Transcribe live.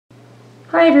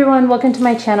Hi everyone, welcome to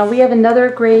my channel. We have another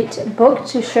great book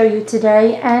to show you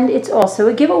today, and it's also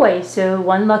a giveaway. So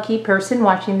one lucky person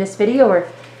watching this video or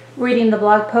reading the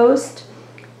blog post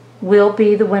will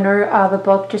be the winner of a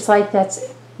book just like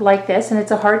this, and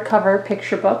it's a hardcover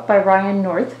picture book by Ryan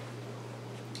North,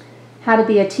 How to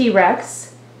Be a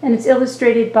T-Rex, and it's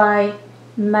illustrated by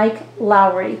Mike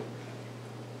Lowery.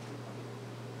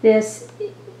 This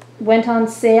went on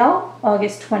sale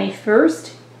August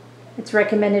 21st. It's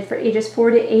recommended for ages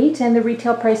 4 to 8, and the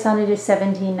retail price on it is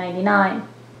 $17.99.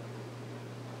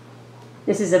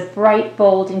 This is a bright,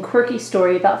 bold, and quirky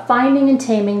story about finding and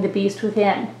taming the beast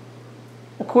within.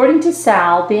 According to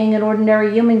Sal, being an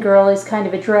ordinary human girl is kind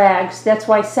of a drag, so that's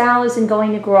why Sal isn't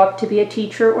going to grow up to be a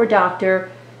teacher or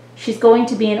doctor. She's going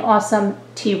to be an awesome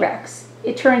T-Rex.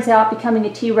 It turns out becoming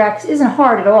a T-Rex isn't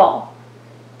hard at all.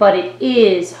 But it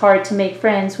is hard to make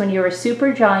friends when you're a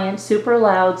super giant, super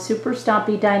loud, super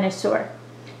stompy dinosaur.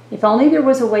 If only there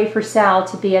was a way for Sal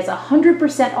to be as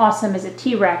 100% awesome as a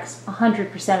T-Rex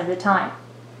 100% of the time.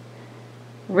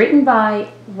 Written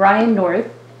by Ryan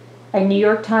North, a New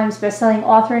York Times bestselling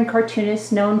author and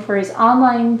cartoonist known for his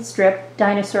online strip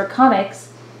Dinosaur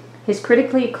Comics, his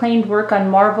critically acclaimed work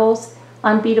on Marvel's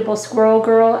Unbeatable Squirrel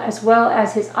Girl, as well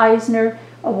as his Eisner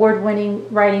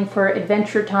Award-winning writing for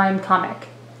Adventure Time comic.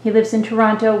 He lives in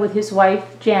Toronto with his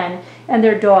wife, Jen, and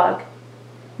their dog,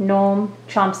 Noam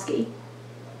Chomsky.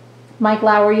 Mike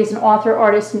Lowery is an author,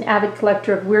 artist, and avid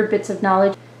collector of weird bits of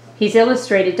knowledge. He's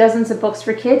illustrated dozens of books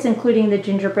for kids, including The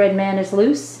Gingerbread Man is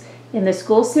Loose in the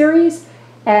School series,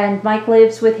 and Mike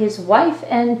lives with his wife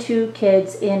and 2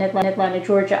 kids in Atlanta,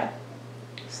 Georgia.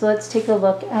 So let's take a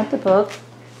look at the book.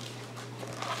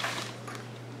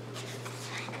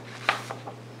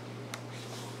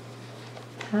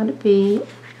 How to Be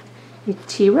a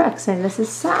T-Rex, and this is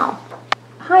Sal.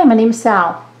 Hi, my name's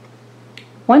Sal.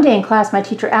 One day in class, my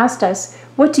teacher asked us,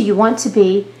 "What do you want to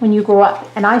be when you grow up?"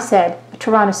 And I said, a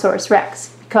Tyrannosaurus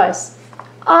Rex, because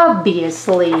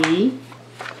obviously.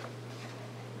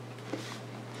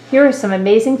 Here are some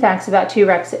amazing facts about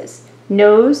T-Rexes.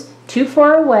 Nose, too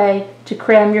far away to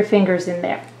cram your fingers in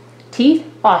there. Teeth,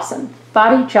 awesome.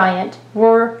 Body, giant.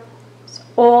 Roar,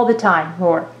 all the time,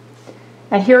 roar.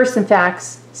 And here are some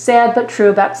facts, sad but true,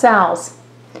 about Sal's.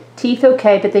 Teeth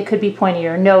okay, but they could be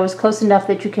pointier. Nose close enough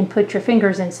that you can put your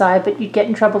fingers inside, but you'd get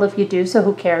in trouble if you do, so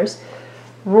who cares?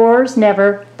 Roars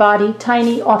never. Body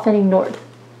tiny, often ignored.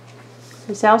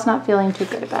 So Sal's not feeling too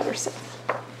good about herself.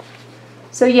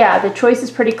 So yeah, the choice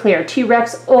is pretty clear.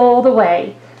 T-Rex all the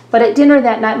way. But at dinner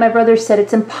that night, my brother said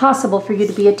it's impossible for you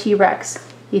to be a T-Rex.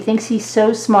 He thinks he's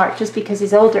so smart just because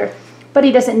he's older, but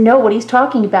he doesn't know what he's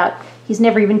talking about. He's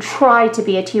never even tried to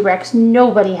be a T-Rex.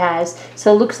 Nobody has.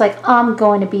 So it looks like I'm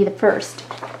going to be the first.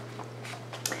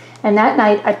 And that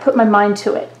night, I put my mind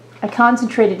to it. I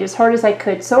concentrated as hard as I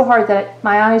could, so hard that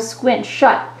my eyes squint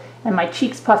shut and my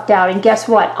cheeks puffed out. And guess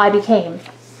what? I became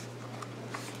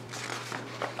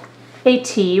a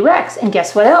T-Rex. And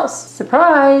guess what else?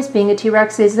 Surprise! Being a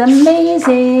T-Rex is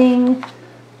amazing.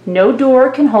 No door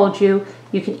can hold you.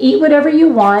 You can eat whatever you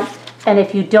want. And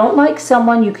if you don't like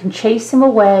someone, you can chase him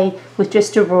away with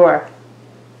just a roar.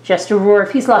 Just a roar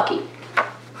if he's lucky.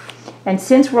 And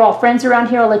since we're all friends around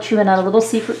here, I'll let you in on a little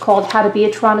secret called How to Be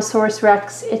a Tyrannosaurus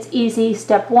Rex. It's easy.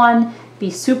 Step 1, be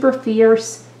super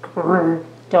fierce.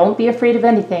 Don't be afraid of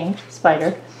anything,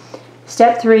 spider.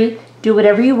 Step 3, do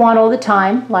whatever you want all the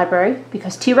time, library,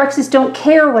 because T-Rexes don't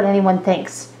care what anyone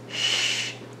thinks.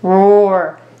 Shh,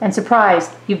 roar. And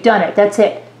surprise, you've done it. That's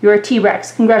it. You're a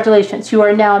T-Rex. Congratulations. You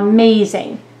are now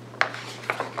amazing.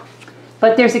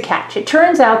 But there's a catch. It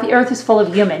turns out the Earth is full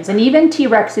of humans, and even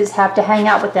T-Rexes have to hang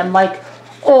out with them like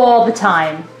all the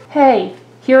time. Hey,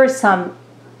 here are some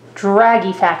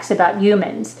draggy facts about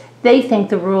humans. They think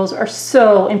the rules are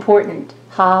so important.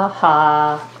 Ha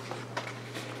ha.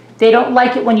 They don't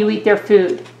like it when you eat their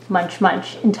food. Munch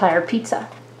munch, entire pizza.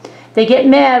 They get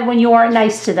mad when you aren't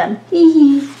nice to them. Hee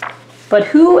hee. But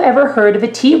who ever heard of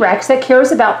a T-Rex that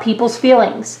cares about people's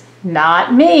feelings?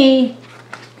 Not me.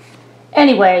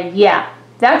 Anyway, yeah,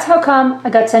 that's how come I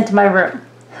got sent to my room.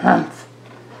 Humph.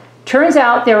 Turns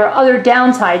out there are other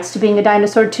downsides to being a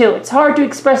dinosaur too. It's hard to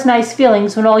express nice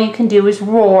feelings when all you can do is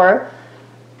roar.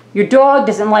 Your dog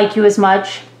doesn't like you as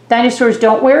much. Dinosaurs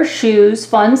don't wear shoes.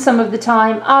 Fun some of the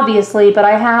time, obviously, but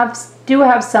I do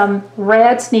have some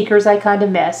rad sneakers I kind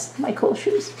of miss. My cool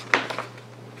shoes.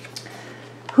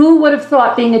 Who would have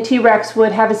thought being a T-Rex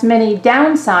would have as many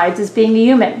downsides as being a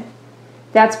human?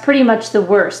 That's pretty much the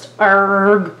worst.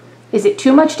 Arrgh. Is it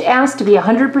too much to ask to be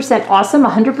 100% awesome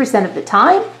 100% of the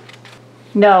time?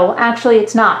 No, actually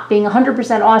it's not. Being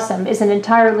 100% awesome is an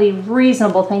entirely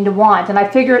reasonable thing to want, and I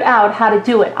figured out how to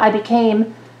do it. I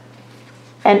became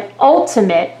an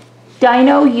ultimate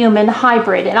dino-human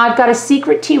hybrid, and I've got a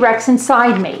secret T-Rex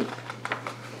inside me.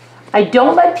 I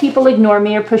don't let people ignore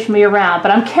me or push me around,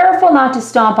 but I'm careful not to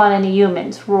stomp on any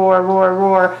humans, roar, roar,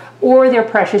 roar, or their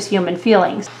precious human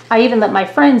feelings. I even let my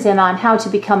friends in on how to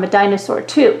become a dinosaur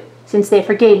too, since they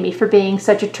forgave me for being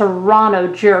such a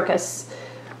Tyrannosaurus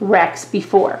Rex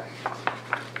before.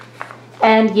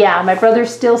 And yeah, my brother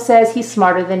still says he's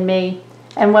smarter than me,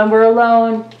 and when we're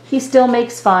alone, he still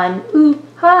makes fun. Ooh,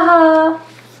 ha ha.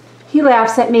 He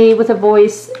laughs at me with a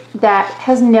voice that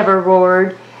has never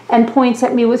roared, and points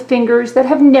at me with fingers that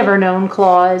have never known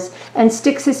claws, and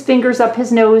sticks his fingers up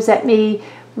his nose at me,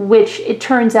 which it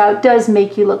turns out does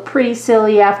make you look pretty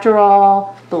silly after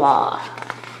all, blah.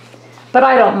 But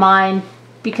I don't mind,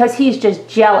 because he's just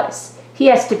jealous. He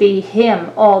has to be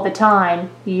him all the time,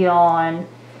 yawn.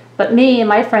 But me and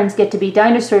my friends get to be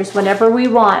dinosaurs whenever we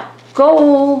want.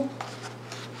 Goal!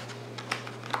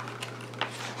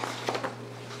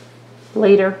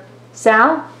 Later.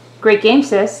 Sal, great game,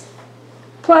 sis.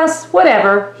 Plus,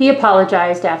 whatever, he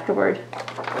apologized afterward.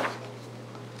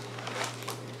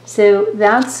 So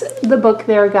that's the book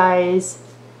there, guys.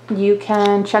 You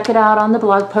can check it out on the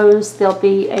blog post. There'll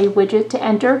be a widget to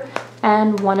enter,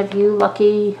 and one of you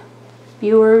lucky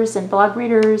viewers and blog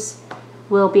readers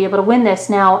will be able to win this.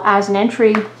 Now, as an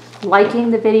entry,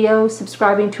 liking the video,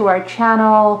 subscribing to our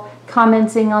channel,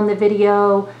 commenting on the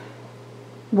video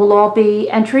will all be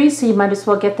entries, so you might as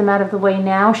well get them out of the way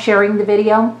now. Sharing the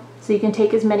video, so you can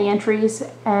take as many entries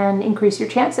and increase your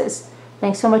chances.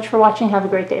 Thanks so much for watching. Have a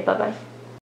great day. Bye-bye.